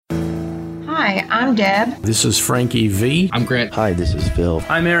Hi, I'm Deb. This is Frankie V. I'm Grant. Hi, this is Phil.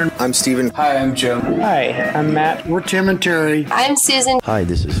 I'm Aaron. I'm Steven. Hi, I'm Joe. Hi, I'm Matt. We're Tim and Terry. I'm Susan. Hi,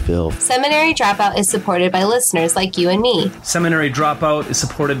 this is Phil. Seminary Dropout is supported by listeners like you and me. Seminary Dropout is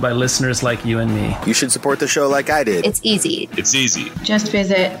supported by listeners like you and me. You should support the show like I did. It's easy. It's easy. Just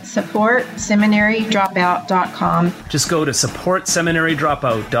visit supportseminarydropout.com. Just go to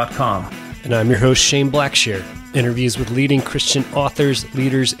supportseminarydropout.com. And I'm your host, Shane Blackshear. Interviews with leading Christian authors,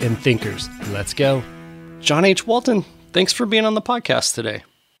 leaders, and thinkers. Let's go. John H. Walton, thanks for being on the podcast today.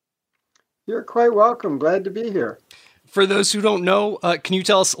 You're quite welcome. Glad to be here. For those who don't know, can you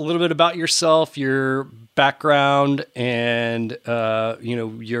tell us a little bit about yourself, your background, and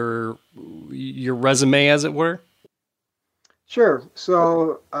your resume, as it were? Sure.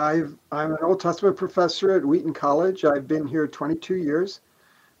 So I'm an Old Testament professor at Wheaton College. I've been here 22 years.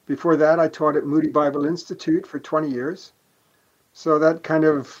 Before that, I taught at Moody Bible Institute for 20 years. So that kind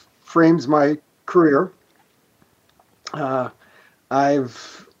of frames my career. I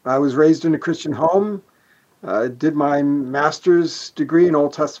was raised in a Christian home, did my master's degree in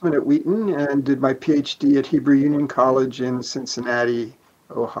Old Testament at Wheaton, and did my PhD at Hebrew Union College in Cincinnati,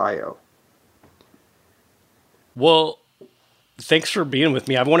 Ohio. Well, thanks for being with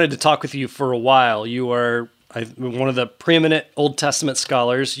me. I've wanted to talk with you for a while. You are one of the preeminent Old Testament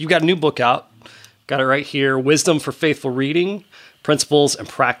scholars. You got a new book out. Got it right here. Wisdom for Faithful Reading, Principles and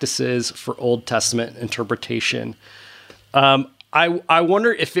Practices for Old Testament Interpretation. I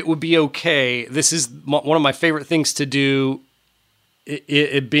wonder if it would be okay. This is one of my favorite things to do,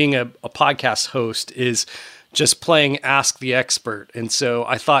 it being a podcast host, is just playing Ask the Expert. And so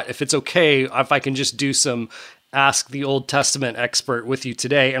I thought, if it's okay, if I can just do some Ask the Old Testament Expert with you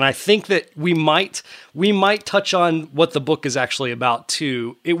today. And I think that we might touch on what the book is actually about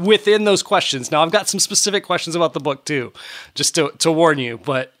too, within those questions. Now, I've got some specific questions about the book too, just to warn you.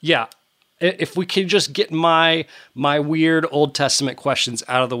 But yeah, if we can just get my weird Old Testament questions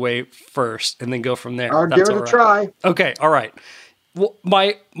out of the way first and then go from there. I'll give it a try. Okay, all right. Well,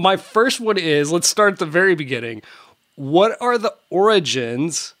 my first one is, let's start at the very beginning. What are the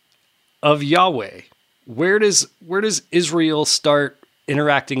origins of Yahweh? Where does Israel start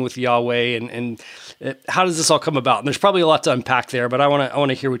interacting with Yahweh, and how does this all come about? And there's probably a lot to unpack there, but I want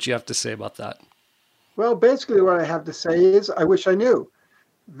to hear what you have to say about that. Well, basically what I have to say is I wish I knew.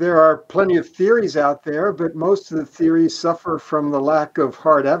 There are plenty of theories out there, but most of the theories suffer from the lack of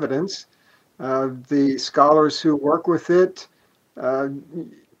hard evidence. The scholars who work with it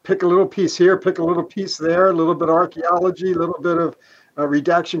pick a little piece here, pick a little piece there, a little bit of archaeology, a little bit of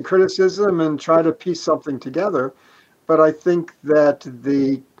redaction criticism, and try to piece something together. But I think that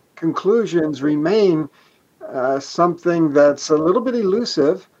the conclusions remain something that's a little bit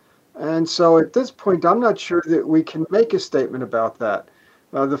elusive. And so at this point, I'm not sure that we can make a statement about that.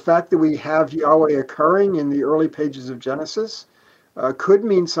 The fact that we have Yahweh occurring in the early pages of Genesis could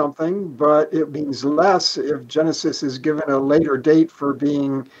mean something, but it means less if Genesis is given a later date for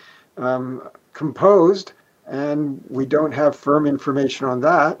being composed, and we don't have firm information on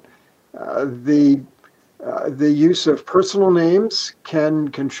that. The use of personal names can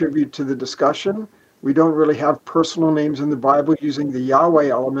contribute to the discussion. We don't really have personal names in the Bible using the Yahweh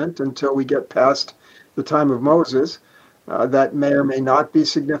element until we get past the time of Moses. That may or may not be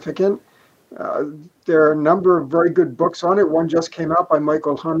significant. There are a number of very good books on it. One just came out by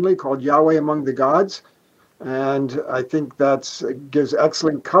Michael Hunley called Yahweh Among the Gods. And I think that gives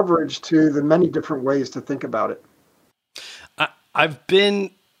excellent coverage to the many different ways to think about it. I've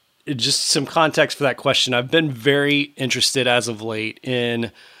been, just some context for that question, I've been very interested as of late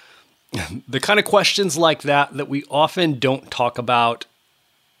in the kind of questions like that we often don't talk about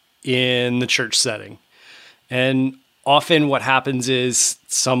in the church setting. And often what happens is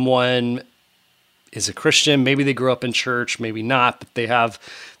someone is a Christian, maybe they grew up in church, maybe not, but they have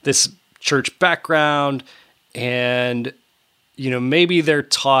this church background, and maybe they're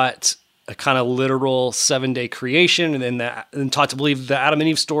taught a kind of literal 7-day creation, and taught to believe the Adam and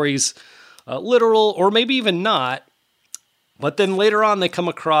Eve story's literal, or maybe even not. But then later on, they come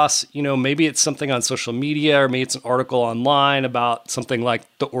across, maybe it's something on social media, or maybe it's an article online about something like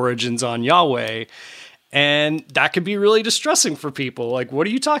the origins on Yahweh. And that could be really distressing for people. Like, what are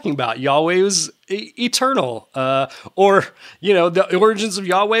you talking about? Yahweh was eternal. Or, the origins of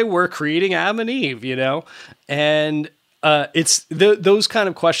Yahweh were creating Adam and Eve, And it's those kind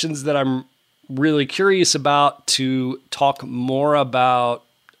of questions that I'm really curious about to talk more about,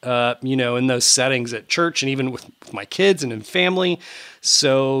 in those settings at church and even with my kids and in family,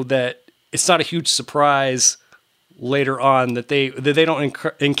 so that it's not a huge surprise later on that they don't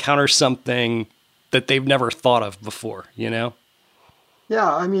encounter something that they've never thought of before,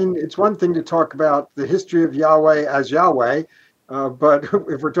 Yeah, I mean, it's one thing to talk about the history of Yahweh as Yahweh, but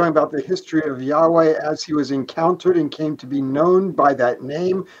if we're talking about the history of Yahweh as he was encountered and came to be known by that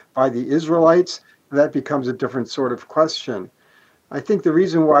name by the Israelites, that becomes a different sort of question. I think the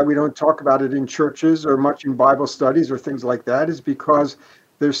reason why we don't talk about it in churches or much in Bible studies or things like that is because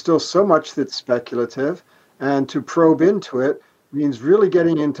there's still so much that's speculative, and to probe into it means really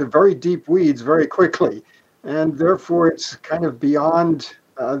getting into very deep weeds very quickly, and therefore it's kind of beyond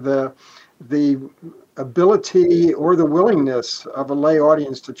the ability or the willingness of a lay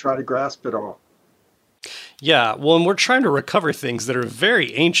audience to try to grasp it all. Yeah, well, and we're trying to recover things that are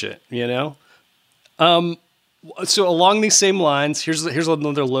very ancient, you know? So along these same lines, here's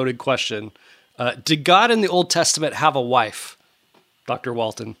another loaded question. Did God in the Old Testament have a wife, Dr.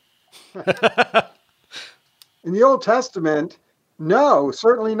 Walton? In the Old Testament, no,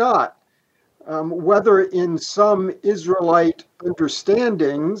 certainly not. Whether in some Israelite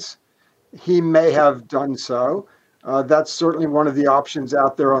understandings he may have done so, that's certainly one of the options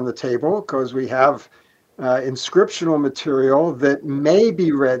out there on the table, because we have inscriptional material that may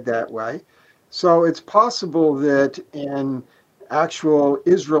be read that way. So it's possible that in actual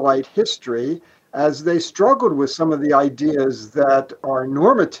Israelite history, as they struggled with some of the ideas that are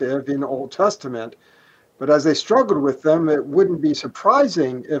normative in Old Testament, but as they struggled with them, it wouldn't be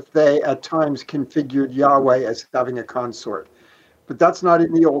surprising if they at times configured Yahweh as having a consort. But that's not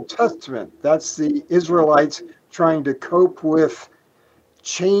in the Old Testament. That's the Israelites trying to cope with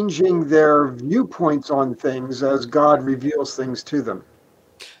changing their viewpoints on things as God reveals things to them.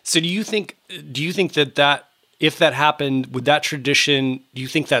 So do you think that if that happened, would that tradition, do you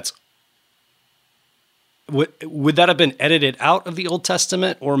think would that have been edited out of the Old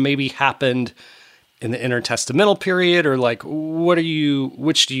Testament, or maybe happened in the intertestamental period, or like,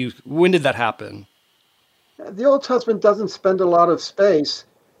 when did that happen? The Old Testament doesn't spend a lot of space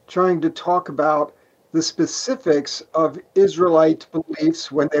trying to talk about the specifics of Israelite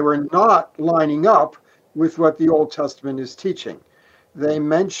beliefs when they were not lining up with what the Old Testament is teaching. They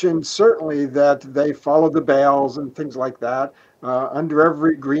mentioned certainly that they followed the Baals and things like that, under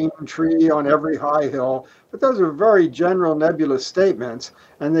every green tree, on every high hill. But those are very general, nebulous statements,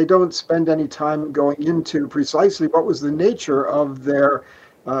 and they don't spend any time going into precisely what was the nature of their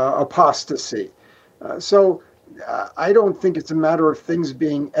apostasy. So I don't think it's a matter of things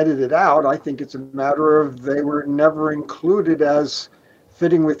being edited out. I think it's a matter of they were never included as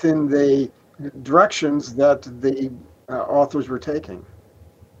fitting within the directions that the authors were taking.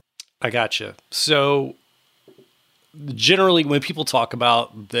 I gotcha. So generally, when people talk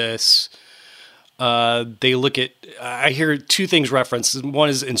about this, they look at, I hear two things referenced. One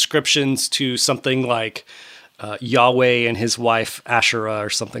is inscriptions to something like Yahweh and his wife Asherah or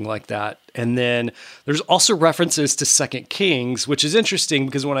something like that. And then there's also references to 2 Kings, which is interesting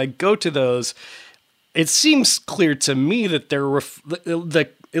because when I go to those, it seems clear to me that they're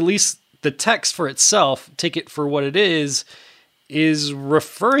at least the text for itself, take it for what it is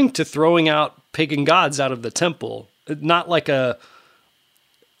referring to throwing out pagan gods out of the temple. Not like a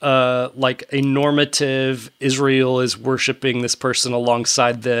normative Israel is worshiping this person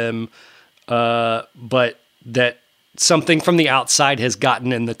alongside them, but that something from the outside has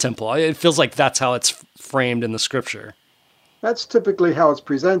gotten in the temple. It feels like that's how it's framed in the scripture. That's typically how it's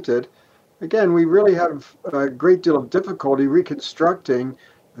presented. Again, we really have a great deal of difficulty reconstructing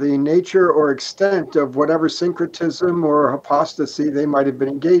the nature or extent of whatever syncretism or apostasy they might have been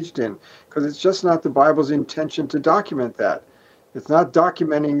engaged in, because it's just not the Bible's intention to document that. It's not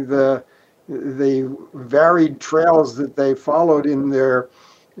documenting the varied trails that they followed in their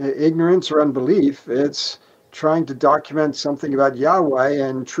ignorance or unbelief. It's trying to document something about Yahweh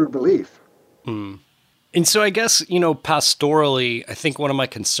and true belief. Mm. And so I guess, pastorally, I think one of my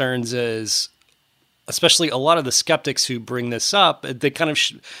concerns is, especially a lot of the skeptics who bring this up, they kind of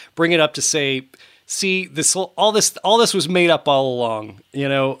bring it up to say, see, all this was made up all along. You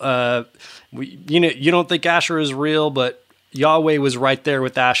don't think Asherah is real, but Yahweh was right there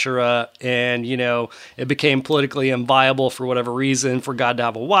with Asherah, and it became politically unviable for whatever reason for God to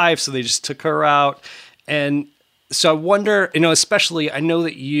have a wife, so they just took her out. And so I wonder, especially I know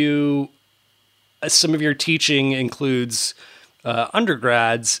that some of your teaching includes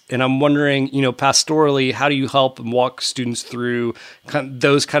undergrads, and I'm wondering, pastorally, how do you help and walk students through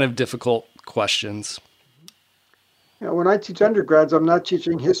those kind of difficult questions? When I teach undergrads, I'm not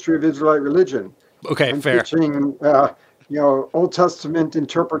teaching history of Israelite religion. Okay, I'm fair. teaching, Old Testament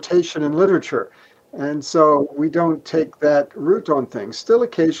interpretation and literature. And so we don't take that route on things. Still,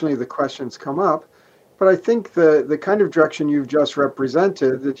 occasionally the questions come up, but I think the kind of direction you've just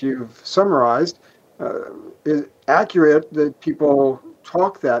represented, that you've summarized, is accurate, that people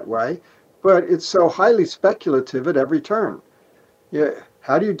talk that way, but it's so highly speculative at every turn. Yeah,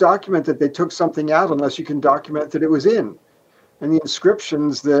 how do you document that they took something out unless you can document that it was in? And the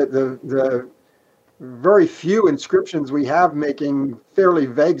inscriptions, the very few inscriptions we have making fairly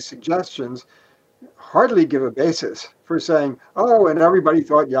vague suggestions hardly give a basis for saying, oh, and everybody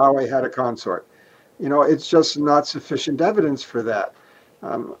thought Yahweh had a consort. It's just not sufficient evidence for that.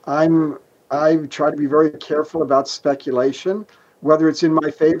 I try to be very careful about speculation, whether it's in my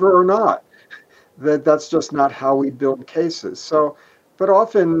favor or not. That's just not how we build cases. So, but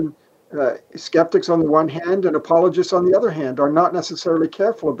often skeptics on the one hand and apologists on the other hand are not necessarily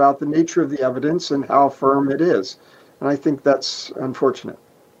careful about the nature of the evidence and how firm it is. And I think that's unfortunate.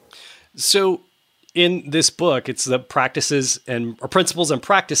 So in this book, it's the practices and or principles and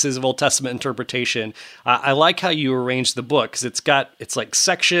practices of Old Testament interpretation. I like how you arrange the book because it's like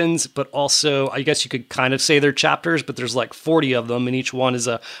sections, but also I guess you could kind of say they're chapters, but there's like 40 of them, and each one is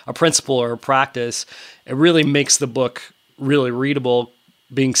a principle or a practice. It really makes the book really readable,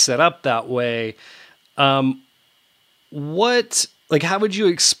 being set up that way. How would you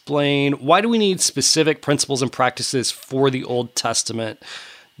explain, why do we need specific principles and practices for the Old Testament?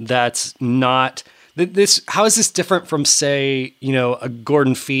 That's not this. How is this different from, say, a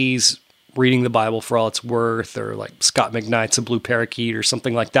Gordon Fee's reading the Bible for all it's worth, or like Scott McKnight's A Blue Parakeet or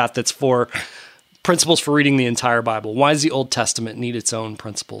something like that? That's for principles for reading the entire Bible. Why does the Old Testament need its own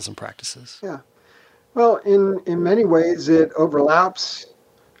principles and practices? Yeah. Well, in many ways, it overlaps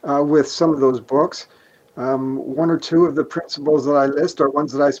with some of those books. One or two of the principles that I list are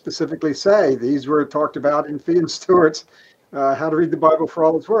ones that I specifically say. These were talked about in Fee and Stewart's How to Read the Bible for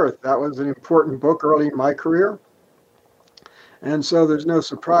All It's Worth. That was an important book early in my career. And so there's no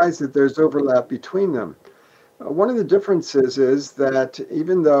surprise that there's overlap between them. One of the differences is that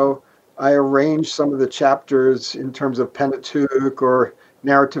even though I arrange some of the chapters in terms of Pentateuch or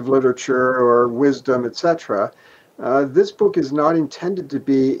narrative literature or wisdom, etc., this book is not intended to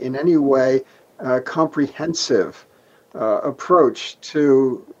be in any way a comprehensive approach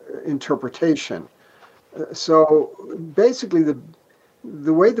to interpretation. So basically,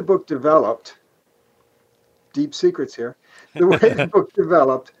 the way the book developed, deep secrets here, the way the book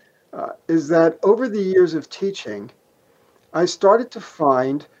developed is that over the years of teaching, I started to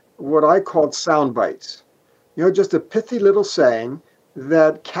find what I called sound bites. Just a pithy little saying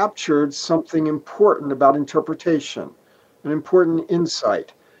that captured something important about interpretation, an important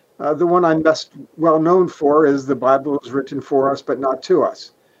insight. The one I'm best well known for is the Bible is written for us, but not to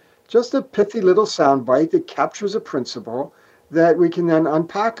us. Just a pithy little soundbite that captures a principle that we can then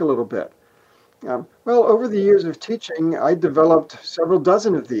unpack a little bit. Well, over the years of teaching, I developed several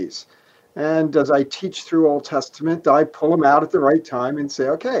dozen of these. And as I teach through Old Testament, I pull them out at the right time and say,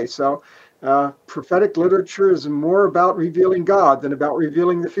 okay, so prophetic literature is more about revealing God than about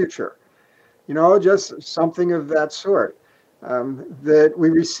revealing the future. Just something of that sort. That we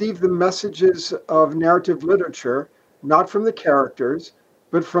receive the messages of narrative literature, not from the characters,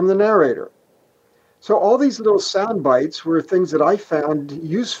 but from the narrator. So all these little sound bites were things that I found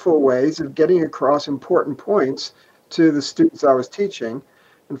useful ways of getting across important points to the students I was teaching.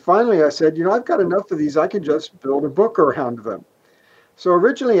 And finally I said, I've got enough of these, I can just build a book around them. So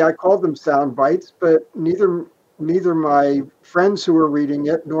originally I called them sound bites, but neither my friends who were reading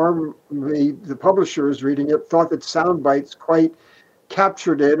it nor the publishers reading it thought that sound bites quite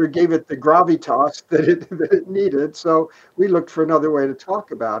captured it or gave it the gravitas that it needed. So we looked for another way to talk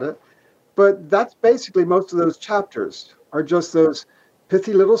about it. But that's basically most of those chapters are just those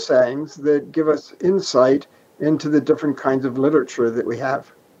pithy little sayings that give us insight into the different kinds of literature that we have.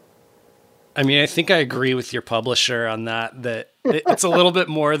 I mean, I think I agree with your publisher on that it's a little bit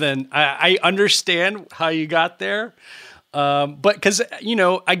more than I understand how you got there. But because,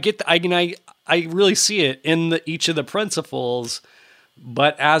 I really see it in each of the principles.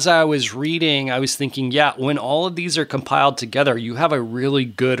 But as I was reading, I was thinking, when all of these are compiled together, you have a really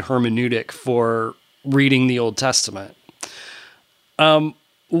good hermeneutic for reading the Old Testament.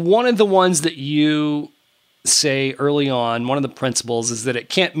 One of the ones that you say early on, one of the principles is that it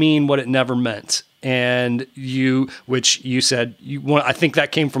can't mean what it never meant. And which you said, I think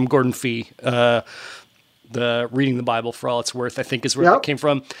that came from Gordon Fee, the reading the Bible for all it's worth, I think is where that came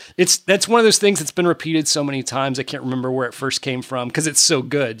from. That's one of those things that's been repeated so many times. I can't remember where it first came from because it's so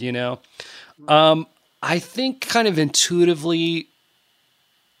good, I think kind of intuitively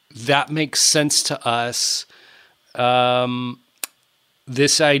that makes sense to us.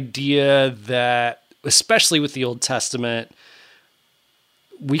 This idea that, especially with the Old Testament,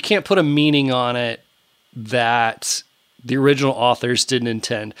 we can't put a meaning on it that the original authors didn't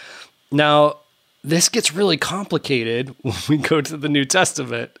intend. Now, this gets really complicated when we go to the New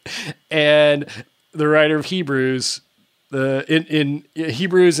Testament, and the writer of Hebrews, in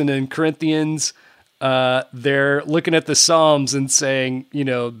Hebrews and in Corinthians, they're looking at the Psalms and saying,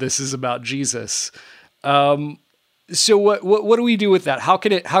 this is about Jesus. So what do we do with that? How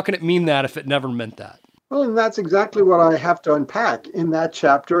can it mean that if it never meant that? Well, and that's exactly what I have to unpack in that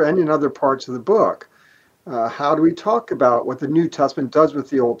chapter and in other parts of the book. How do we talk about what the New Testament does with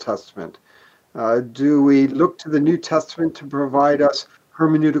the Old Testament? Do we look to the New Testament to provide us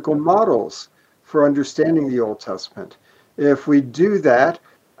hermeneutical models for understanding the Old Testament? If we do that,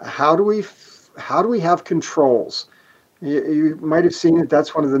 how do we have controls? You might have seen that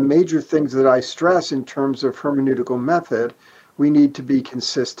that's one of the major things that I stress in terms of hermeneutical method. We need to be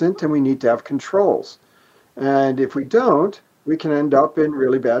consistent and we need to have controls. And if we don't, we can end up in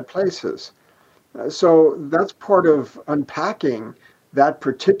really bad places. So that's part of unpacking that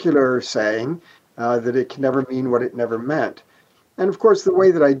particular saying, that it can never mean what it never meant. And of course, the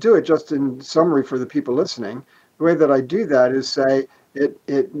way that I do it, just in summary for the people listening, the way that I do that is say it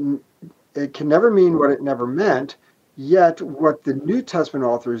can never mean what it never meant, yet what the New Testament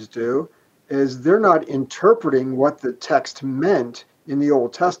authors do is they're not interpreting what the text meant in the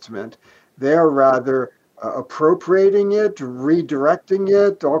Old Testament. They're rather appropriating it, redirecting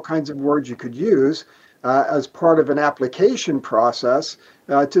it, all kinds of words you could use as part of an application process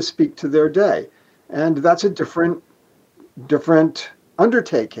to speak to their day. And that's a different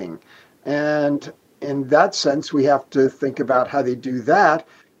undertaking. And in that sense, we have to think about how they do that,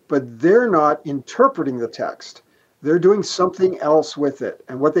 but they're not interpreting the text. They're doing something else with it.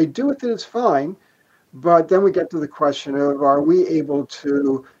 And what they do with it is fine, but then we get to the question of, are we able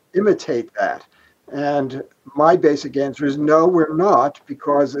to imitate that? And my basic answer is no, we're not,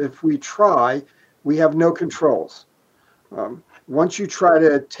 because if we try, we have no controls. Once you try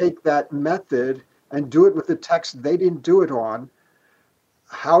to take that method and do it with the text they didn't do it on,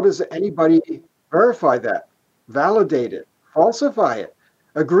 how does anybody verify that, validate it, falsify it,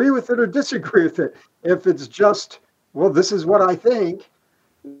 agree with it or disagree with it? If it's just, well, this is what I think,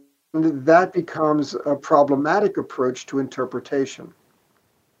 that becomes a problematic approach to interpretation.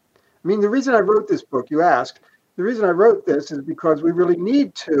 I mean, the reason I wrote this book, you asked, the reason I wrote this is because we really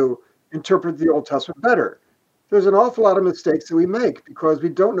need to interpret the Old Testament better. There's an awful lot of mistakes that we make because we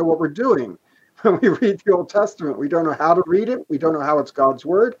don't know what we're doing when we read the Old Testament. We don't know how to read it. We don't know how it's God's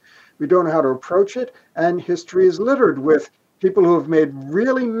word. We don't know how to approach it. And history is littered with people who have made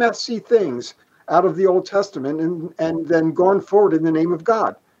really messy things out of the Old Testament and then gone forward in the name of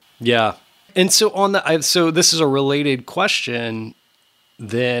God. Yeah. And so this is a related question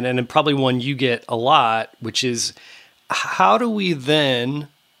then, and probably one you get a lot, which is, how do we then,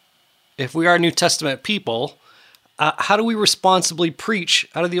 if we are New Testament people, how do we responsibly preach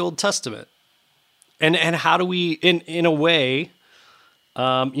out of the Old Testament? And how do we, in a way,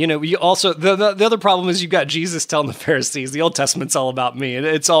 you also, the other problem is you've got Jesus telling the Pharisees, the Old Testament's all about me, and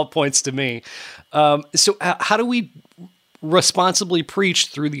it's all points to me. So how do we responsibly preach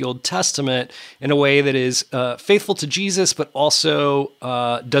through the Old Testament in a way that is faithful to Jesus, but also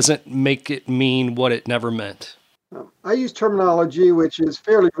doesn't make it mean what it never meant? I use terminology which is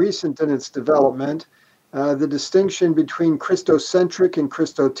fairly recent in its development, the distinction between Christocentric and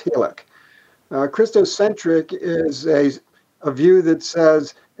Christotelic. Christocentric is a view that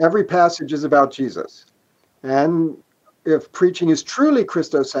says every passage is about Jesus. And if preaching is truly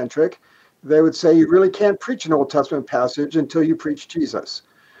Christocentric, they would say you really can't preach an Old Testament passage until you preach Jesus.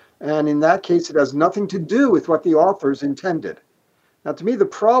 And in that case, it has nothing to do with what the authors intended. Now, to me, the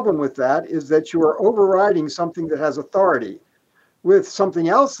problem with that is that you are overriding something that has authority with something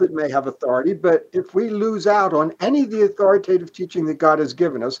else that may have authority. But if we lose out on any of the authoritative teaching that God has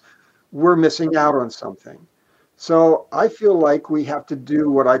given us, we're missing out on something. So I feel like we have to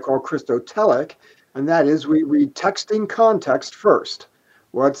do what I call Christotelic, and that is we read text in context first.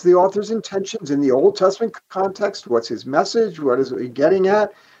 What's the author's intentions in the Old Testament context? What's his message? What is he getting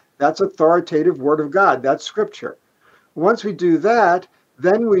at? That's authoritative word of God. That's scripture. Once we do that,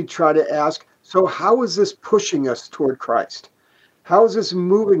 then we try to ask, so how is this pushing us toward Christ? How is this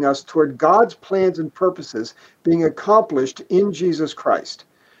moving us toward God's plans and purposes being accomplished in Jesus Christ?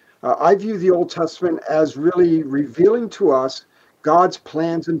 I view the Old Testament as really revealing to us God's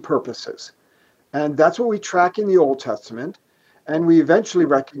plans and purposes. And that's what we track in the Old Testament. And we eventually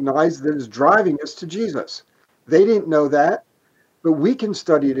recognize that it's driving us to Jesus. They didn't know that, but we can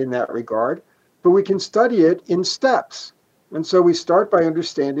study it in that regard, but we can study it in steps. And so we start by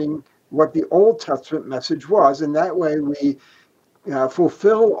understanding what the Old Testament message was, and that way we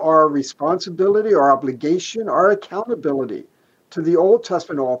fulfill our responsibility, our obligation, our accountability to the Old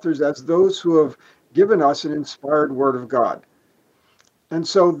Testament authors as those who have given us an inspired word of God. And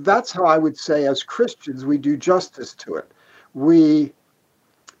so that's how I would say, as Christians, we do justice to it. We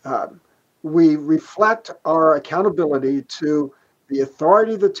reflect our accountability to the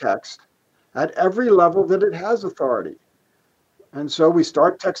authority of the text at every level that it has authority. And so we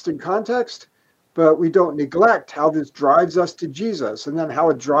start text in context, but we don't neglect how this drives us to Jesus and then how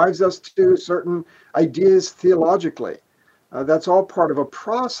it drives us to certain ideas theologically. That's all part of a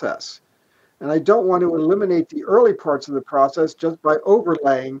process. And I don't want to eliminate the early parts of the process just by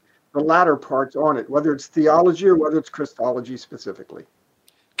overlaying the latter parts on it, whether it's theology or whether it's Christology specifically.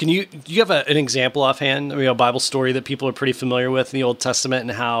 Do you have an example offhand, a Bible story that people are pretty familiar with in the Old Testament,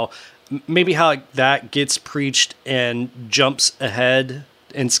 and how that gets preached and jumps ahead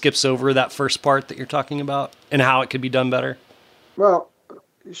and skips over that first part that you're talking about, and how it could be done better? Well,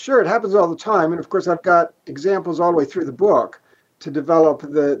 sure, it happens all the time. And of course, I've got examples all the way through the book to develop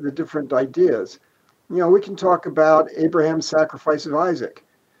the different ideas. We can talk about Abraham's sacrifice of Isaac.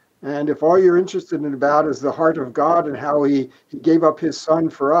 And if all you're interested in about is the heart of God and how he gave up his son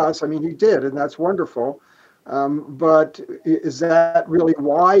for us, I mean, he did, and that's wonderful. But is that really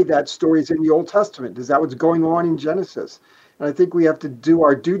why that story is in the Old Testament? Is that what's going on in Genesis? And I think we have to do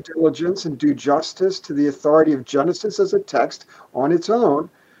our due diligence and do justice to the authority of Genesis as a text on its own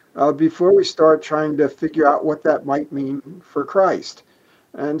before we start trying to figure out what that might mean for Christ.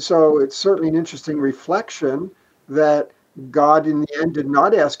 And so it's certainly an interesting reflection that God in the end did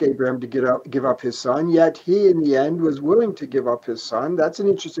not ask Abraham to give up his son, yet he in the end was willing to give up his son. That's an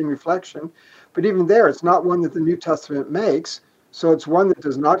interesting reflection. But even there, it's not one that the New Testament makes. So it's one that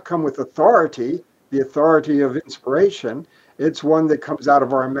does not come with authority, the authority of inspiration. It's one that comes out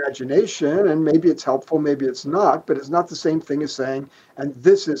of our imagination, and maybe it's helpful, maybe it's not, but it's not the same thing as saying, and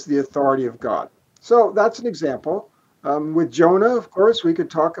this is the authority of God. So that's an example. With Jonah, of course, we could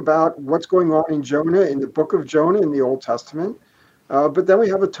talk about what's going on in Jonah, in the book of Jonah in the Old Testament. But then we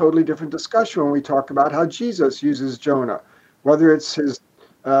have a totally different discussion when we talk about how Jesus uses Jonah, whether it's his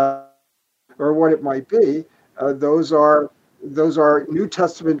or what it might be. Those are New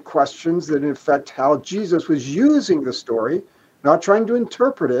Testament questions that affect how Jesus was using the story, not trying to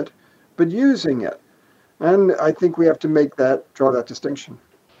interpret it, but using it. And I think we have to draw that distinction.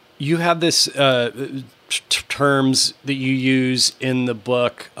 You have this terms that you use in the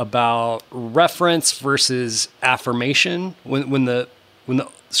book about reference versus affirmation. When the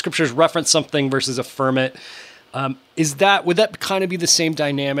scriptures reference something versus affirm it, would that kind of be the same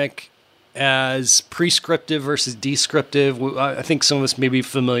dynamic as prescriptive versus descriptive? I think some of us may be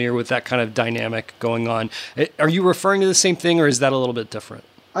familiar with that kind of dynamic going on. Are you referring to the same thing, or is that a little bit different?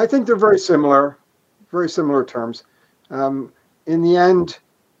 I think they're very similar terms. In the end,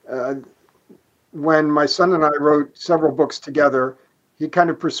 when my son and I wrote several books together, he kind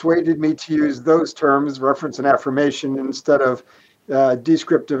of persuaded me to use those terms, reference and affirmation, instead of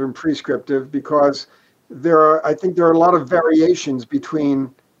descriptive and prescriptive, because I think there are a lot of variations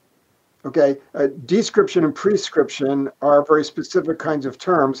between. Description and prescription are very specific kinds of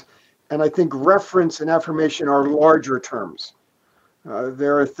terms, and I think reference and affirmation are larger terms.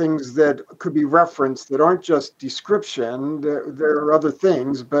 There are things that could be referenced that aren't just description. There are other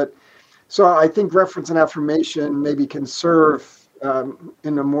things, but so I think reference and affirmation maybe can serve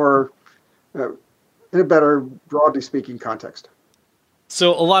in a better, broadly speaking, context.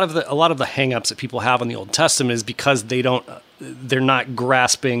 So a lot of the hangups that people have on the Old Testament is because they're not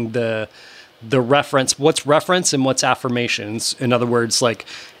grasping the reference, what's reference and what's affirmations. In other words, like,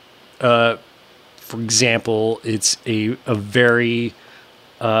 for example, it's a very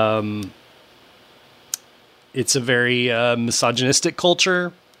misogynistic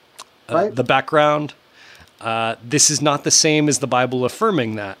culture. Right. The background. This is not the same as the Bible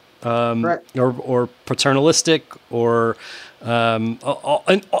affirming that, or paternalistic, or and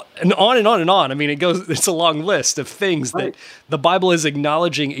on and on and on. I mean, it's a long list of things that the Bible is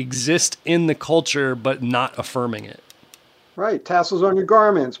acknowledging exist in the culture, but not affirming it. Right. Tassels on your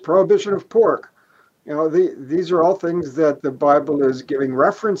garments, prohibition of pork. These are all things that the Bible is giving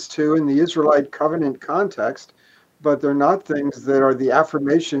reference to in the Israelite covenant context, but they're not things that are the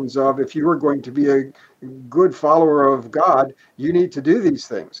affirmations of, if you are going to be a good follower of God, you need to do these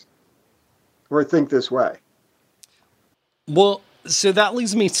things or think this way. Well, so that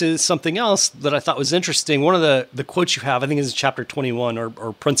leads me to something else that I thought was interesting. One of the quotes you have, I think is chapter 21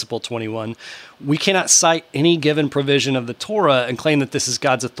 or principle 21. We cannot cite any given provision of the Torah and claim that this is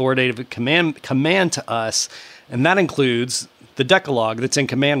God's authoritative command to us. And that includes the Decalogue that's in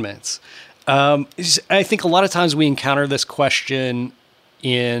commandments. I think a lot of times we encounter this question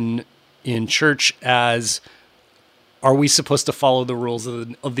in church as are we supposed to follow the rules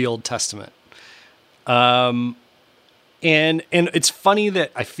of the Old Testament? And it's funny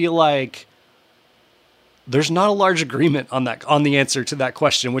that I feel like there's not a large agreement on the answer to that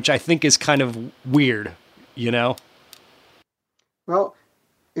question, which I think is kind of weird, you know? Well,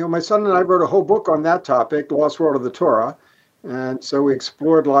 my son and I wrote a whole book on that topic, The Lost World of the Torah. And so we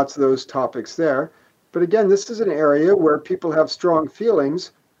explored lots of those topics there. But again, this is an area where people have strong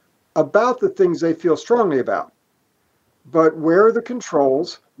feelings about the things they feel strongly about. But where are the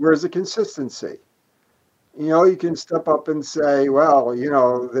controls? Where's the consistency? You can step up and say, well,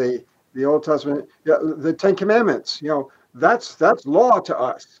 the Old Testament, the Ten Commandments, that's law to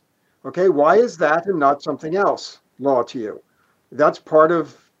us. Okay, why is that and not something else law to you? That's part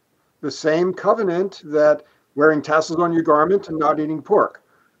of the same covenant that wearing tassels on your garment and not eating pork.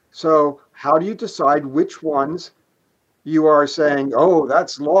 So how do you decide which ones you are saying, oh,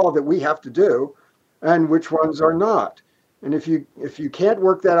 that's law that we have to do, and which ones are not? And if you can't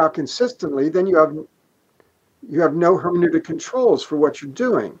work that out consistently, then you have no hermeneutic controls for what you're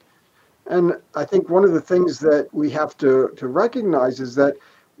doing. And I think one of the things that we have to recognize is that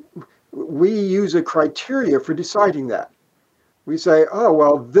we use a criteria for deciding that. We say, oh,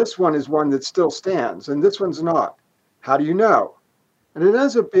 well, this one is one that still stands, and this one's not. How do you know? And it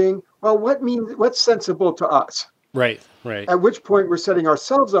ends up being, well, what's sensible to us? Right. At which point we're setting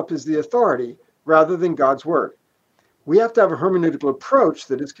ourselves up as the authority rather than God's word. We have to have a hermeneutical approach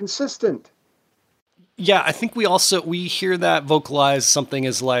that is consistent. Yeah, I think we hear that vocalized something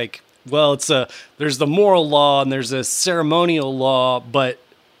as like, well, there's the moral law and there's a ceremonial law,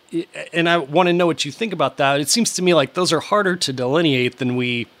 and I want to know what you think about that. It seems to me like those are harder to delineate than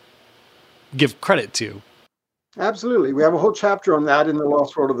we give credit to. Absolutely. We have a whole chapter on that in The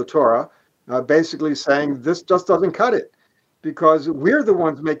Lost World of the Torah, basically saying this just doesn't cut it because we're the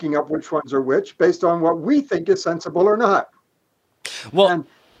ones making up which ones are which based on what we think is sensible or not. Well, and,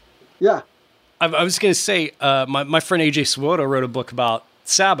 yeah. I was going to say, my friend AJ Swoboda wrote a book about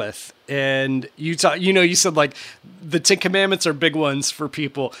Sabbath, and you said like the Ten Commandments are big ones for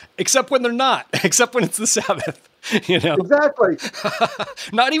people, except when they're not, except when it's the Sabbath, Exactly.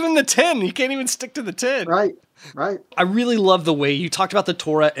 Not even the 10. You can't even stick to the 10. Right. I really love the way you talked about the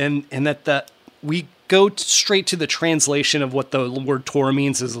Torah and that we go straight to the translation of what the word Torah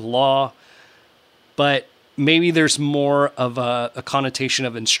means as law, but maybe there's more of a connotation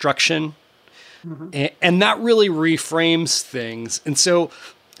of instruction. Mm-hmm. And that really reframes things. And so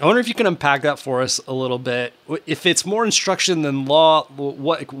I wonder if you can unpack that for us a little bit. If it's more instruction than law,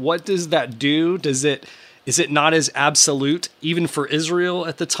 what does that do? Is it not as absolute even for Israel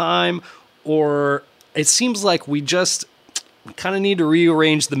at the time? Or it seems like we just kind of need to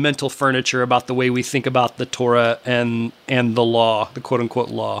rearrange the mental furniture about the way we think about the Torah and the law, the quote unquote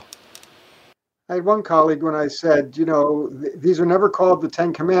law. I had one colleague when I said, these are never called the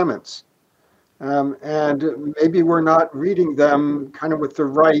Ten Commandments. And maybe we're not reading them kind of with the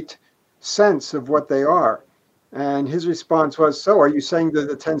right sense of what they are. And his response was, so are you saying they're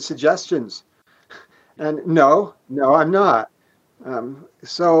the 10 suggestions? And no, I'm not.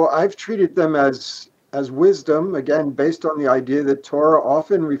 So I've treated them as wisdom, again, based on the idea that Torah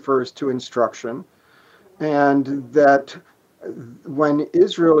often refers to instruction, and that when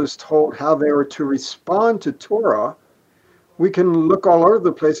Israel is told how they are to respond to Torah, we can look all over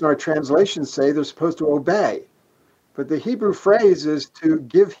the place and our translations say they're supposed to obey. But the Hebrew phrase is to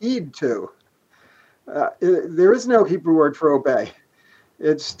give heed to. There is no Hebrew word for obey.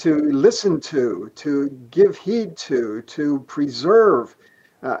 It's to listen to give heed to preserve.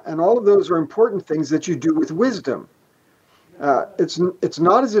 And all of those are important things that you do with wisdom. It's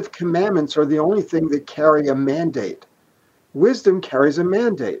not as if commandments are the only thing that carry a mandate. Wisdom carries a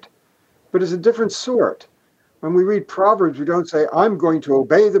mandate, but it's a different sort. When we read Proverbs, we don't say, I'm going to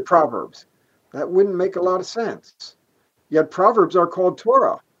obey the Proverbs. That wouldn't make a lot of sense. Yet Proverbs are called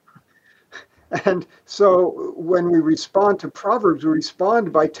Torah. And so when we respond to Proverbs, we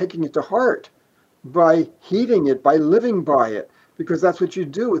respond by taking it to heart, by heeding it, by living by it, because that's what you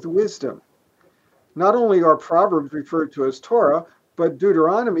do with wisdom. Not only are Proverbs referred to as Torah, but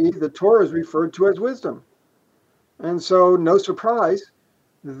Deuteronomy, the Torah, is referred to as wisdom. And so no surprise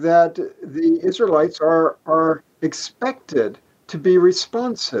that the Israelites are expected to be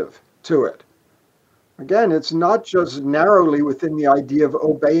responsive to it. Again, it's not just narrowly within the idea of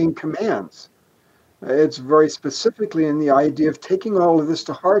obeying commands. It's very specifically in the idea of taking all of this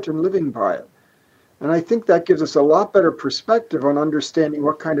to heart and living by it. And I think that gives us a lot better perspective on understanding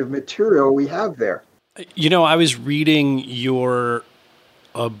what kind of material we have there. I was reading your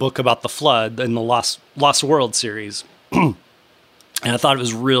book about the flood in the Lost World series. And I thought it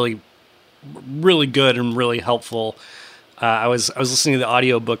was really really good and really helpful. I was listening to the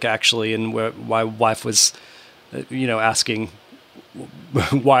audiobook actually, and my wife was, asking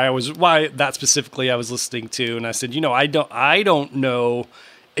why that specifically I was listening to, and I said, I don't know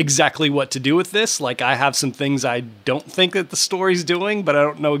exactly what to do with this. Like, I have some things I don't think that the story's doing, but I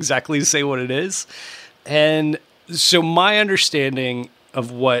don't know exactly to say what it is. And so my understanding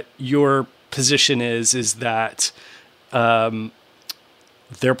of what your position is that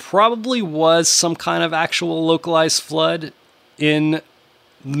there probably was some kind of actual localized flood in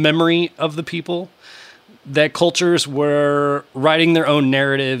the memory of the people, that cultures were writing their own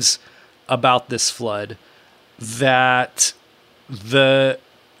narratives about this flood, that the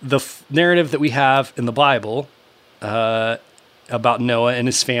narrative that we have in the Bible about Noah and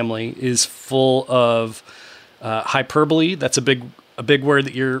his family is full of hyperbole. That's a big word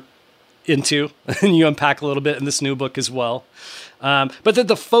that you're into, and you unpack a little bit in this new book as well. But that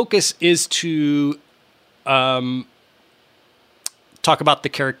the focus is to talk about the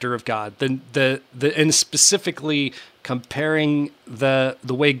character of God, and specifically comparing the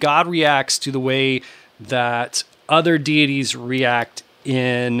way God reacts to the way that other deities react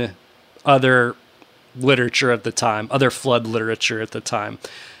in other literature at the time, other flood literature at the time.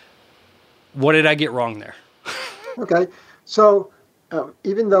 What did I get wrong there? Okay, so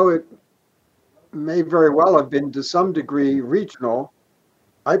even though it may very well have been to some degree regional,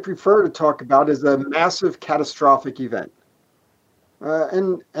 I prefer to talk about it as a massive catastrophic event.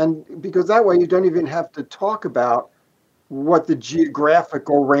 And because that way you don't even have to talk about what the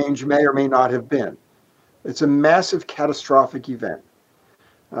geographical range may or may not have been. It's a massive catastrophic event.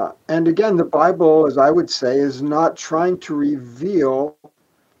 And again, the Bible, as I would say, is not trying to reveal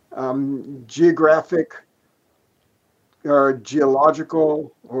geographic or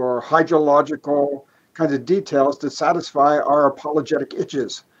geological or hydrological kinds of details to satisfy our apologetic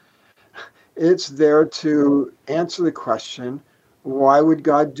itches. It's there to answer the question, why would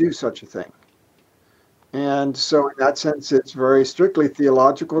God do such a thing? And so in that sense, it's very strictly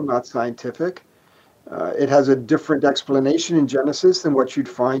theological, not scientific. It has a different explanation in Genesis than what you'd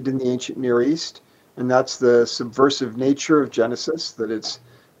find in the ancient Near East. And that's the subversive nature of Genesis, that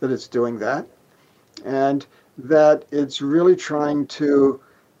it's doing that. And that it's really trying to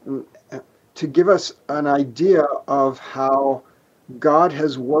give us an idea of how God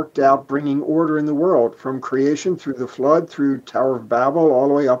has worked out bringing order in the world, from creation through the flood, through Tower of Babel, all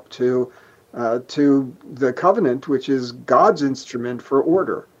the way up to the covenant, which is God's instrument for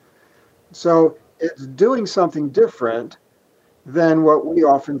order. So it's doing something different than what we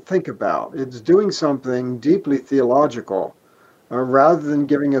often think about. It's doing something deeply theological, rather than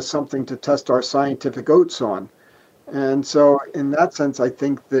giving us something to test our scientific oats on. And so in that sense, I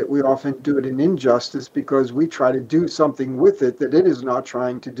think that we often do it an injustice because we try to do something with it that it is not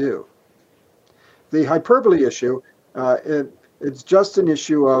trying to do. The hyperbole issue, it's just an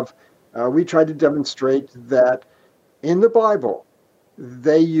issue of, we try to demonstrate that in the Bible,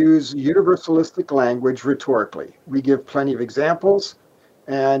 they use universalistic language rhetorically. We give plenty of examples,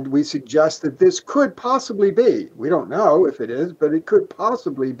 and we suggest that this could possibly be, we don't know if it is, but it could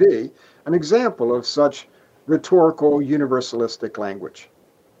possibly be an example of such rhetorical universalistic language.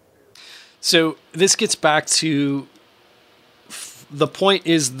 So this gets back to the point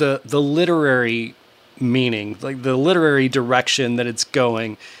is the literary meaning, like the literary direction that it's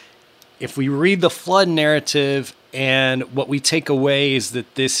going. If we read the flood narrative and what we take away is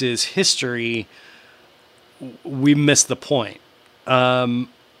that this is history, we miss the point. And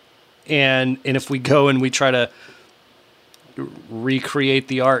if we go and we try to recreate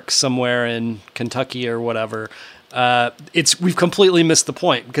the ark somewhere in Kentucky or whatever, we've completely missed the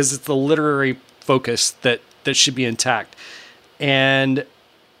point because it's the literary focus that should be intact. And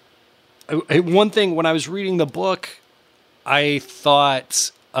one thing, when I was reading the book, I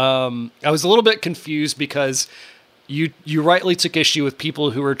thought I was a little bit confused because you rightly took issue with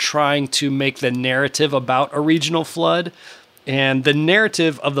people who were trying to make the narrative about a regional flood. And the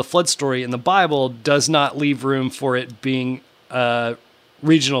narrative of the flood story in the Bible does not leave room for it being a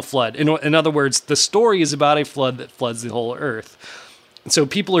regional flood. In other words, the story is about a flood that floods the whole earth. And so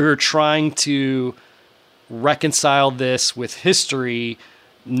people who are trying to reconcile this with history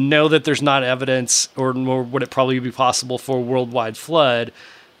know that there's not evidence, or nor would it probably be possible for a worldwide flood.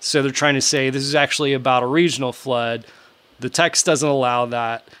 So they're trying to say this is actually about a regional flood. The text doesn't allow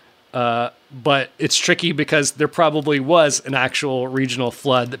that. But it's tricky because there probably was an actual regional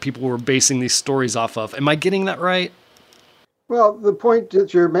flood that people were basing these stories off of. Am I getting that right? Well, the point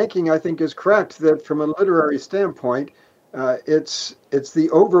that you're making, I think, is correct, that from a literary standpoint, it's the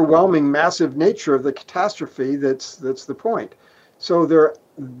overwhelming, massive nature of the catastrophe that's the point. So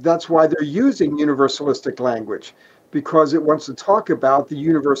that's why they're using universalistic language, because it wants to talk about the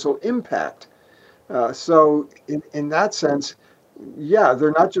universal impact. So in that sense, yeah,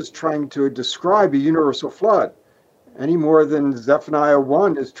 they're not just trying to describe a universal flood any more than Zephaniah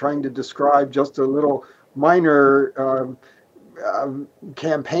 1 is trying to describe just a little minor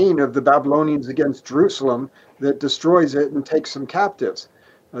campaign of the Babylonians against Jerusalem that destroys it and takes some captives.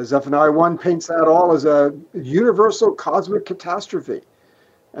 Zephaniah 1 paints that all as a universal cosmic catastrophe.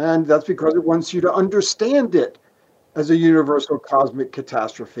 And that's because it wants you to understand it as a universal cosmic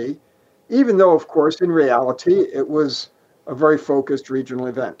catastrophe, even though, of course, in reality, it was a very focused regional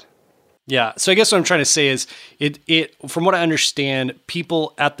event. Yeah. So I guess what I'm trying to say is it from what I understand,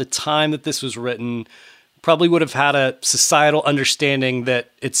 people at the time that this was written probably would have had a societal understanding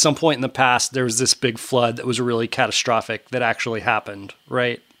that at some point in the past, there was this big flood that was really catastrophic that actually happened.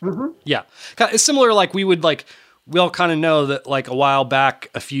 Right. Mm-hmm. Yeah. It's similar. Like we all kind of know that like a while back,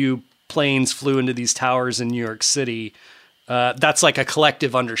 a few planes flew into these towers in New York City. That's like a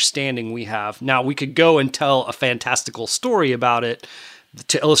collective understanding we have. Now we could go and tell a fantastical story about it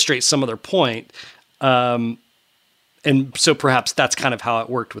to illustrate some other point. And so perhaps that's kind of how it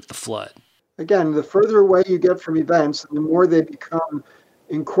worked with the flood. Again, the further away you get from events, the more they become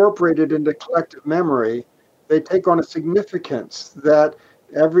incorporated into collective memory, they take on a significance that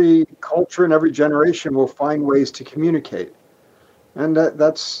every culture and every generation will find ways to communicate. And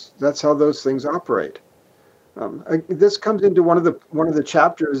that's how those things operate. This comes into one of the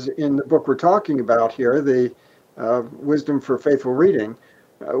chapters in the book we're talking about here, the Wisdom for Faithful Reading,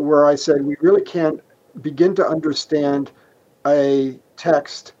 where I said we really can't begin to understand a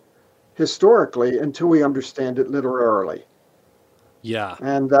text historically until we understand it literarily. Yeah.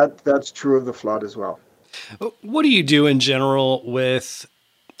 And that's true of the flood as well. What do you do in general with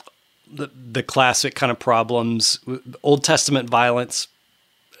the classic kind of problems, Old Testament violence,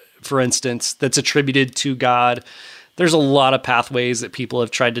 for instance, that's attributed to God? There's a lot of pathways that people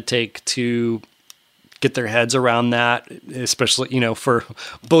have tried to take to get their heads around that, especially, for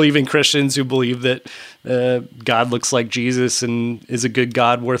believing Christians who believe that God looks like Jesus and is a good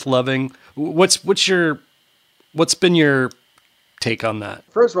God worth loving. What's been your take on that?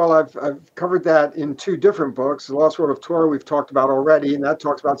 First of all, I've covered that in two different books. The Lost World of Torah we've talked about already, and that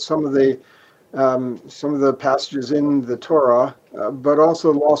talks about some of the passages in the Torah, but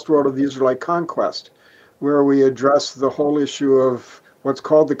also the Lost World of the Israelite Conquest, where we address the whole issue of what's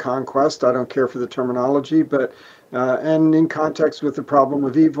called the conquest. I don't care for the terminology, but and in context with the problem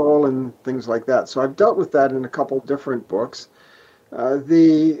of evil and things like that. So I've dealt with that in a couple different books. I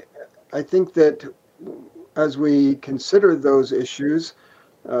think that as we consider those issues,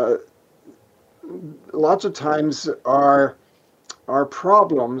 lots of times our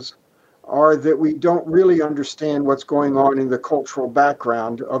problems are that we don't really understand what's going on in the cultural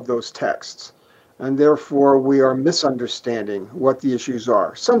background of those texts. And therefore, we are misunderstanding what the issues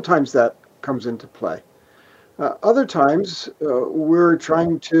are. Sometimes that comes into play. Other times, we're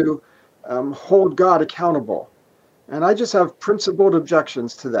trying to hold God accountable. And I just have principled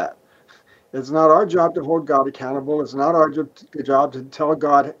objections to that. It's not our job to hold God accountable. It's not our job to tell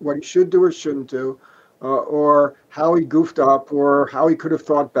God what he should do or shouldn't do, or how he goofed up, or how he could have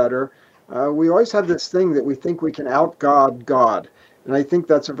thought better. We always have this thing that we think we can out-God God. And I think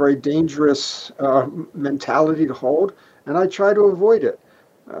that's a very dangerous mentality to hold, and I try to avoid it.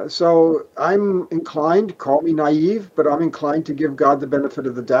 So I'm inclined, call me naive, but I'm inclined to give God the benefit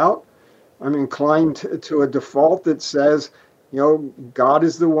of the doubt. I'm inclined to a default that says, God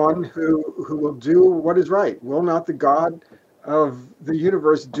is the one who will do what is right. Will not the God of the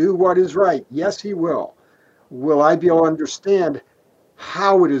universe do what is right? Yes, he will. Will I be able to understand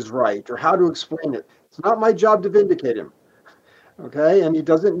how it is right or how to explain it? It's not my job to vindicate him. Okay, and he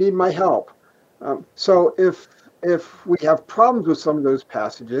doesn't need my help. So if we have problems with some of those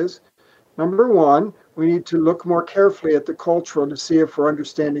passages, number one, we need to look more carefully at the cultural to see if we're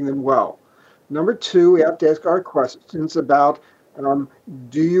understanding them well. Number two, we have to ask our questions about,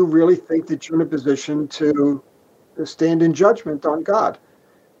 do you really think that you're in a position to stand in judgment on God?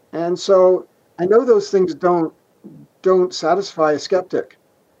 And so I know those things don't satisfy a skeptic,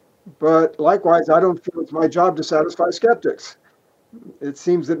 but likewise, I don't feel it's my job to satisfy skeptics. It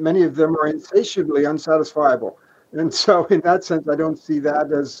seems that many of them are insatiably unsatisfiable. And so in that sense, I don't see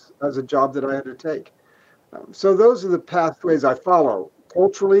that as a job that I undertake. So those are the pathways I follow,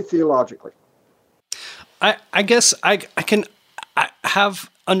 culturally, theologically. I guess I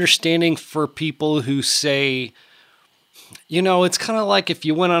have understanding for people who say, it's kind of like if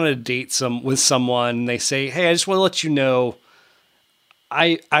you went on a date with someone, they say, hey, I just want to let you know,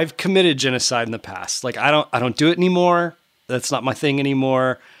 I've committed genocide in the past. Like, I don't do it anymore. That's not my thing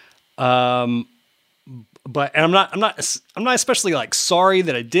anymore. But and I'm not especially like sorry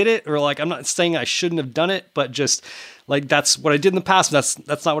that I did it, or like I'm not saying I shouldn't have done it, but just like that's what I did in the past.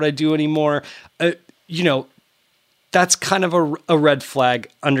 That's not what I do anymore. That's kind of a red flag,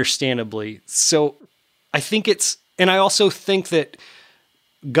 understandably. So I think and I also think that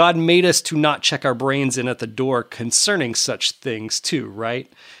God made us to not check our brains in at the door concerning such things too,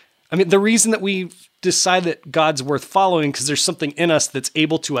 right? I mean, the reason that we decide that God's worth following because there's something in us that's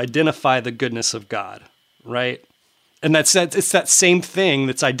able to identify the goodness of God, right? And it's that same thing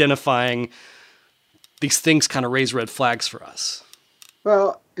that's identifying these things kind of raise red flags for us.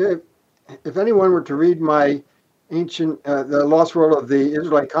 Well, if anyone were to read my ancient, the Lost World of the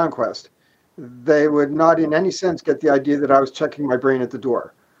Israelite Conquest, they would not in any sense get the idea that I was checking my brain at the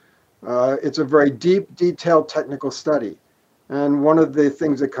door. It's a very deep, detailed technical study. And one of the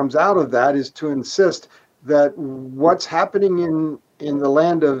things that comes out of that is to insist that what's happening in the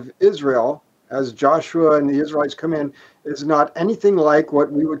land of Israel, as Joshua and the Israelites come in, is not anything like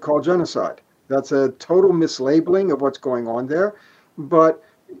what we would call genocide. That's a total mislabeling of what's going on there. But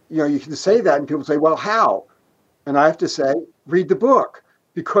you can say that and people say, well, how? And I have to say, read the book,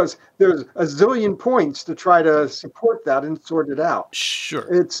 because there's a zillion points to try to support that and sort it out. Sure.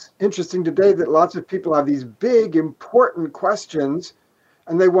 It's interesting today that lots of people have these big, important questions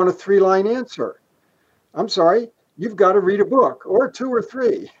and they want a 3-line answer. I'm sorry, you've got to read a book or 2 or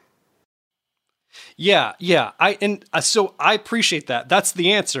 3. Yeah. So I appreciate that. That's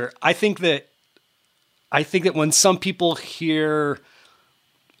the answer. I think that when some people hear,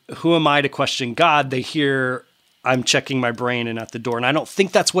 who am I to question God? They hear, I'm checking my brain and at the door. And I don't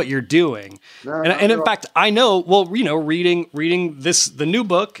think that's what you're doing. No, and in fact, I know, reading the new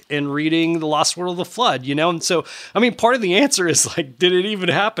book and reading The Lost World of the Flood, and so, I mean, part of the answer is like, did it even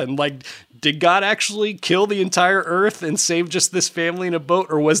happen? Like, did God actually kill the entire earth and save just this family in a boat?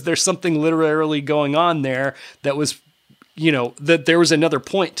 Or was there something literally going on there that was, that there was another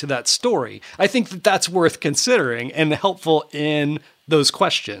point to that story? I think that that's worth considering and helpful in those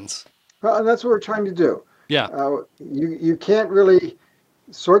questions. Well, and that's what we're trying to do. Yeah. You can't really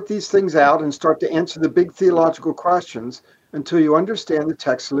sort these things out and start to answer the big theological questions until you understand the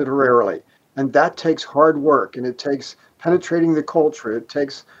text literarily. And that takes hard work, and it takes penetrating the culture. It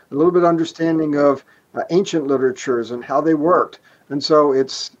takes a little bit of understanding of ancient literatures and how they worked. And so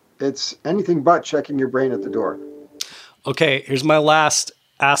it's anything but checking your brain at the door. Okay, here's my last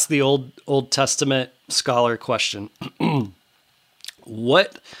Ask the Old Testament scholar question.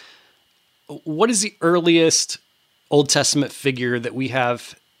 What is the earliest Old Testament figure that we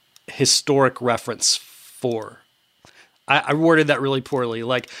have historic reference for? I worded that really poorly.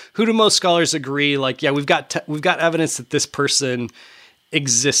 Like, who do most scholars agree? Like, yeah, we've got evidence that this person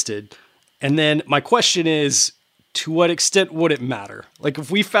existed. And then my question is, to what extent would it matter? Like, if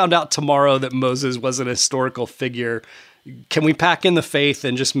we found out tomorrow that Moses was an historical figure, can we pack in the faith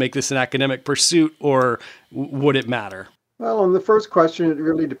and just make this an academic pursuit, or would it matter? Well, on the first question, it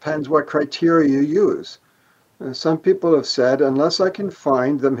really depends what criteria you use. Some people have said, unless I can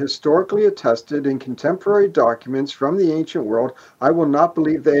find them historically attested in contemporary documents from the ancient world, I will not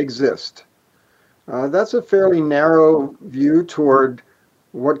believe they exist. That's a fairly narrow view toward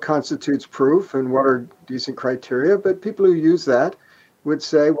what constitutes proof and what are decent criteria, but people who use that would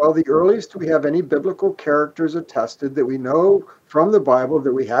say, well, the earliest we have any biblical characters attested that we know from the Bible,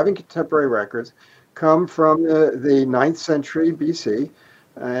 that we have in contemporary records, come from the 9th century BC.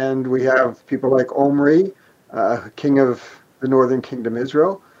 And we have people like Omri, king of the northern kingdom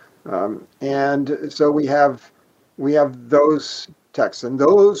Israel. And so we have those texts, and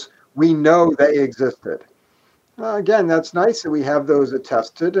those we know they existed. Again, that's nice that we have those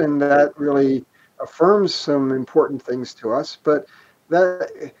attested, and that really affirms some important things to us. But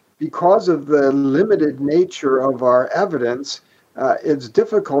that, because of the limited nature of our evidence, it's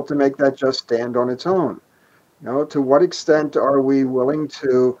difficult to make that just stand on its own. To what extent are we willing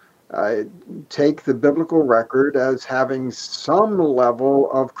to take the biblical record as having some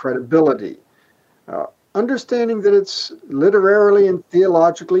level of credibility? Understanding that it's literarily and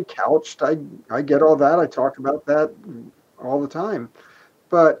theologically couched, I get all that. I talk about that all the time.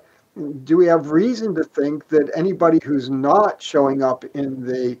 But do we have reason to think that anybody who's not showing up in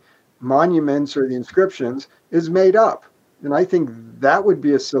the monuments or the inscriptions is made up? And I think that would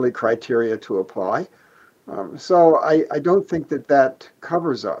be a silly criteria to apply. So I don't think that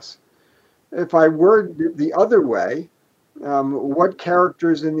covers us. If I word the other way, what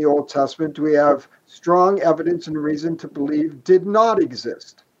characters in the Old Testament do we have strong evidence and reason to believe did not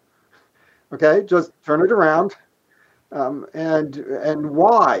exist? Okay, just turn it around. And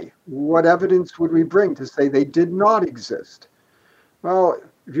why? What evidence would we bring to say they did not exist? Well,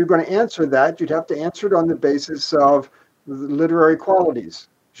 if you're going to answer that, you'd have to answer it on the basis of literary qualities,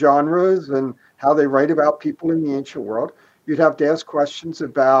 genres, and how they write about people in the ancient world. You'd have to ask questions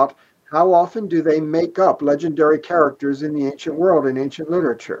about how often do they make up legendary characters in the ancient world, in ancient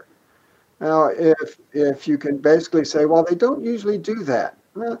literature. Now, if you can basically say, well, they don't usually do that.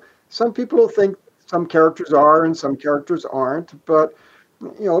 Well, some people will think some characters are and some characters aren't, but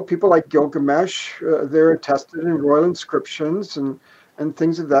people like Gilgamesh, they're attested in royal inscriptions and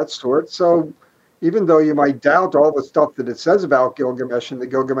things of that sort. So even though you might doubt all the stuff that it says about Gilgamesh in the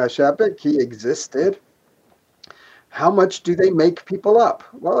Gilgamesh epic, he existed. How much do they make people up?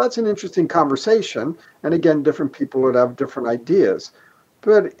 Well, that's an interesting conversation. And again, different people would have different ideas.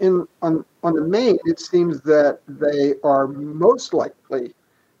 But on the main, it seems that they are most likely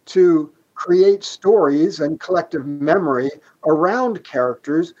to create stories and collective memory around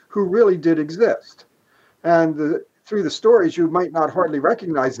characters who really did exist. And through the stories, you might not hardly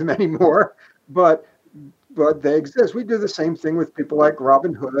recognize them anymore, but they exist. We do the same thing with people like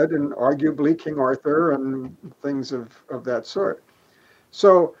Robin Hood and arguably King Arthur and things of that sort.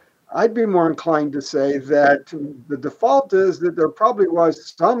 So I'd be more inclined to say that the default is that there probably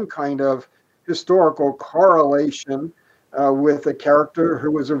was some kind of historical correlation with a character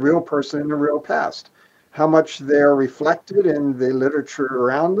who was a real person in the real past. How much they're reflected in the literature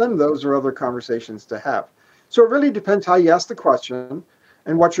around them, those are other conversations to have. So it really depends how you ask the question,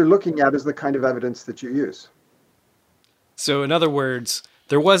 and what you're looking at is the kind of evidence that you use. So in other words,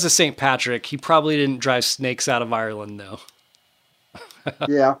 there was a St. Patrick. He probably didn't drive snakes out of Ireland, though.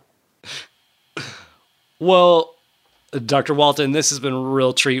 Yeah. Well, Dr. Walton, this has been a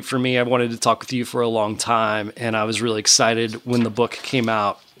real treat for me. I wanted to talk with you for a long time, and I was really excited when the book came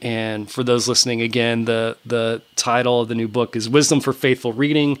out. And for those listening, again, the title of the new book is Wisdom for Faithful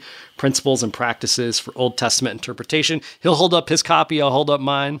Reading, Principles and Practices for Old Testament Interpretation. He'll hold up his copy. I'll hold up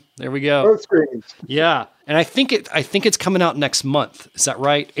mine. There we go. Both screens. Yeah. And I think it's coming out next month. Is that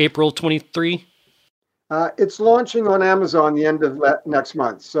right? April 23? It's launching on Amazon the end of next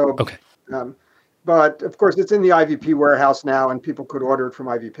month. So, okay. But of course, it's in the IVP warehouse now, and people could order it from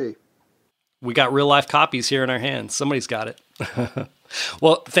IVP. We got real life copies here in our hands. Somebody's got it.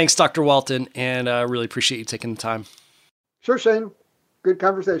 Well, thanks, Dr. Walton, and I really appreciate you taking the time. Sure, Shane. Good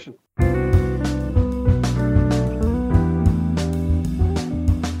conversation.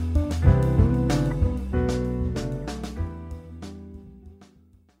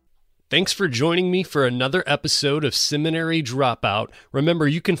 Thanks for joining me for another episode of Seminary Dropout. Remember,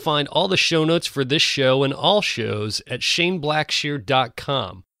 you can find all the show notes for this show and all shows at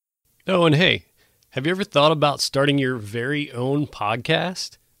shaneblackshear.com. Oh, and hey, have you ever thought about starting your very own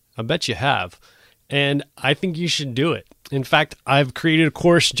podcast? I bet you have. And I think you should do it. In fact, I've created a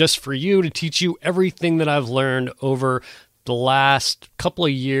course just for you to teach you everything that I've learned over the last couple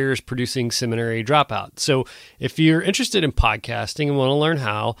of years producing Seminary Dropout. So if you're interested in podcasting and want to learn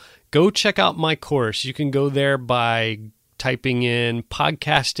how, go check out my course. You can go there by typing in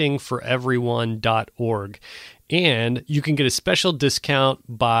podcastingforeveryone.org. And you can get a special discount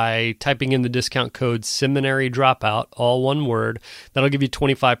by typing in the discount code Seminary Dropout, all one word. That'll give you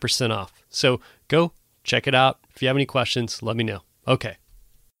 25% off. So go check it out. If you have any questions, let me know. Okay.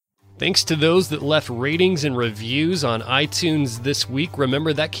 Thanks to those that left ratings and reviews on iTunes this week.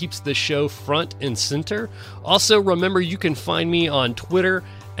 Remember, that keeps the show front and center. Also, remember, you can find me on Twitter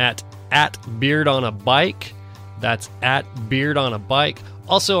at @beardonabike. That's @beardonabike.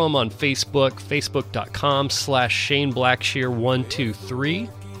 Also, I'm on Facebook, facebook.com/ShaneBlackshear123.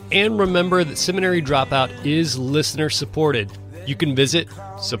 And remember that Seminary Dropout is listener supported. You can visit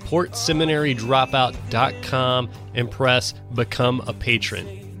supportseminarydropout.com and press Become a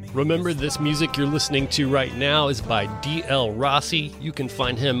Patron. Remember, this music you're listening to right now is by D.L. Rossi. You can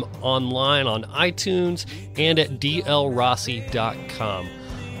find him online on iTunes and at dlrossi.com.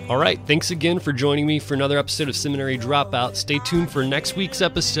 All right, thanks again for joining me for another episode of Seminary Dropout. Stay tuned for next week's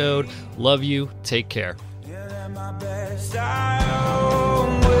episode. Love you. Take care.